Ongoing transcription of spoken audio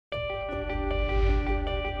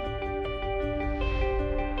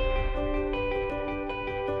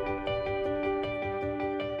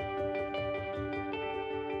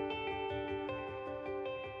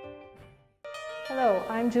Hello,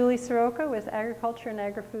 I'm Julie Soroka with Agriculture and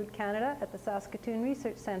Agri-Food Canada at the Saskatoon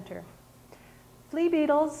Research Centre. Flea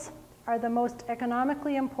beetles are the most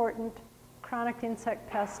economically important chronic insect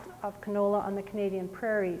pest of canola on the Canadian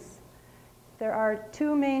prairies. There are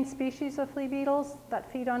two main species of flea beetles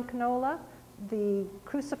that feed on canola: the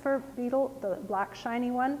Crucifer beetle, the black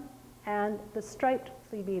shiny one, and the striped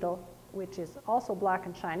flea beetle, which is also black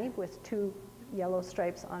and shiny with two yellow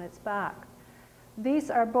stripes on its back.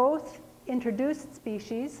 These are both introduced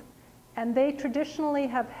species, and they traditionally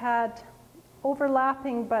have had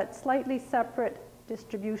overlapping but slightly separate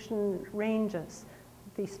distribution ranges.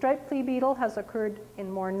 The striped flea beetle has occurred in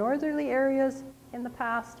more northerly areas in the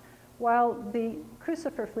past, while the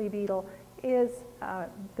Crucifer flea beetle is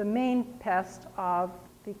the main pest of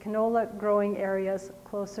the canola growing areas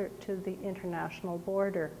closer to the international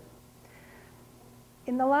border.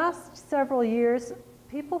 In the last several years,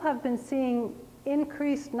 people have been seeing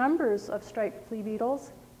increased numbers of striped flea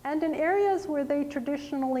beetles, and in areas where they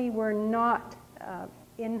traditionally were not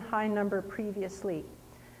in high number previously.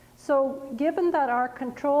 So given that our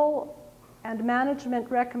control and management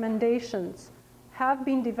recommendations have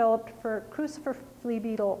been developed for Crucifer flea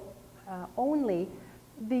beetle only,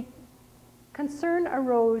 the concern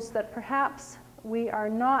arose that perhaps we are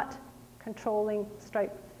not controlling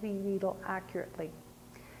striped flea beetle accurately.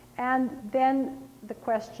 And then the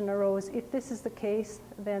question arose, if this is the case,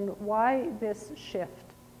 then why this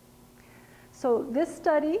shift? So this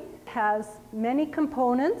study has many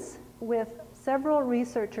components with several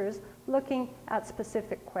researchers looking at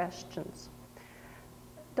specific questions.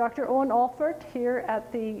 Dr. Owen Alford here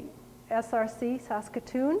at the SRC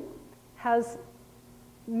Saskatoon has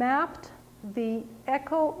mapped the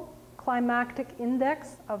ecoclimatic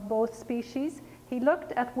index of both species. He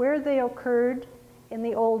looked at where they occurred in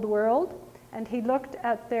the Old World, and he looked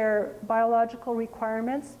at their biological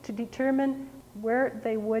requirements to determine where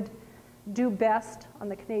they would do best on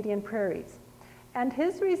the Canadian prairies. And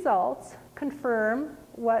his results confirm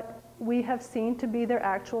what we have seen to be their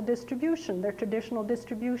actual distribution, their traditional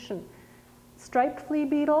distribution. Striped flea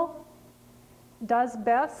beetle does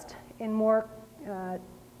best in more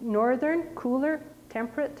northern, cooler,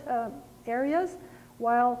 temperate areas,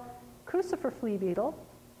 while Crucifer flea beetle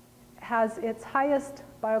has its highest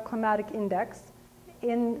bioclimatic index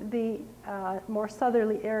in the more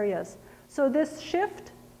southerly areas. So this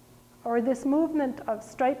shift or this movement of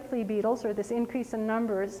striped flea beetles, or this increase in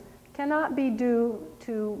numbers, cannot be due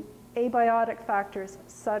to abiotic factors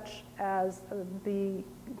such as the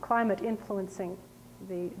climate influencing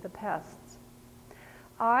the pests.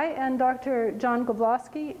 I and Dr. John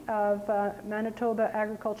Gobloski of Manitoba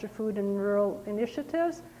Agriculture, Food and Rural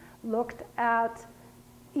Initiatives looked at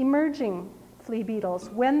emerging flea beetles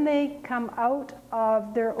when they come out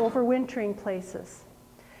of their overwintering places.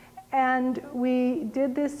 And we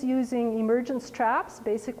did this using emergence traps.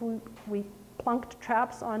 Basically, we plunked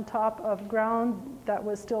traps on top of ground that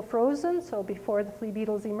was still frozen, so before the flea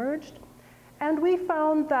beetles emerged. And we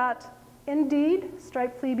found that indeed,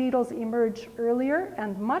 striped flea beetles emerge earlier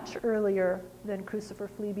and much earlier than Crucifer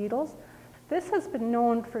flea beetles. This has been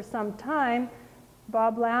known for some time.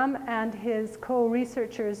 Bob Lamb and his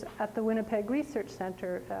co-researchers at the Winnipeg Research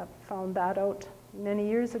Centre found that out many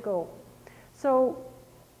years ago. So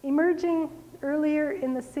emerging earlier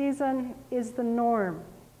in the season is the norm.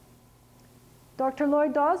 Dr.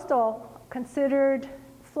 Lloyd Dosdall considered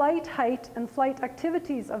flight height and flight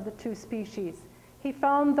activities of the two species. He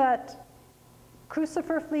found that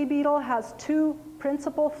Crucifer flea beetle has two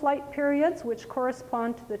principal flight periods which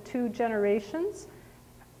correspond to the two generations,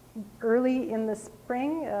 early in the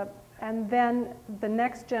spring, and then the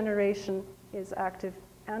next generation is active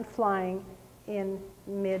and flying in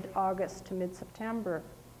mid-August to mid-September.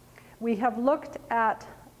 We have looked at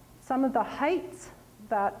some of the heights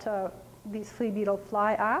that these flea beetles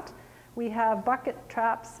fly at. We have bucket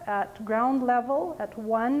traps at ground level at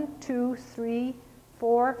 1, 2, 3,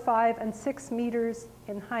 4, 5, and 6 meters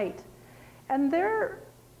in height. And there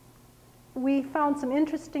we found some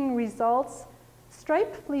interesting results.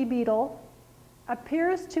 Striped flea beetle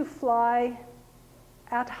appears to fly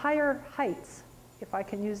at higher heights, if I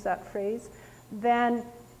can use that phrase, than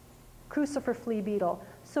Crucifer flea beetle.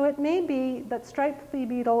 So it may be that striped flea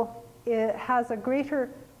beetle has a greater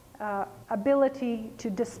ability to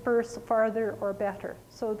disperse farther or better.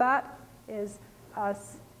 So that is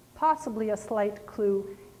possibly a slight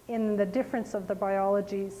clue in the difference of the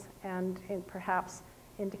biologies and in perhaps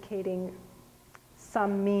indicating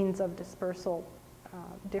some means of dispersal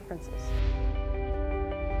differences.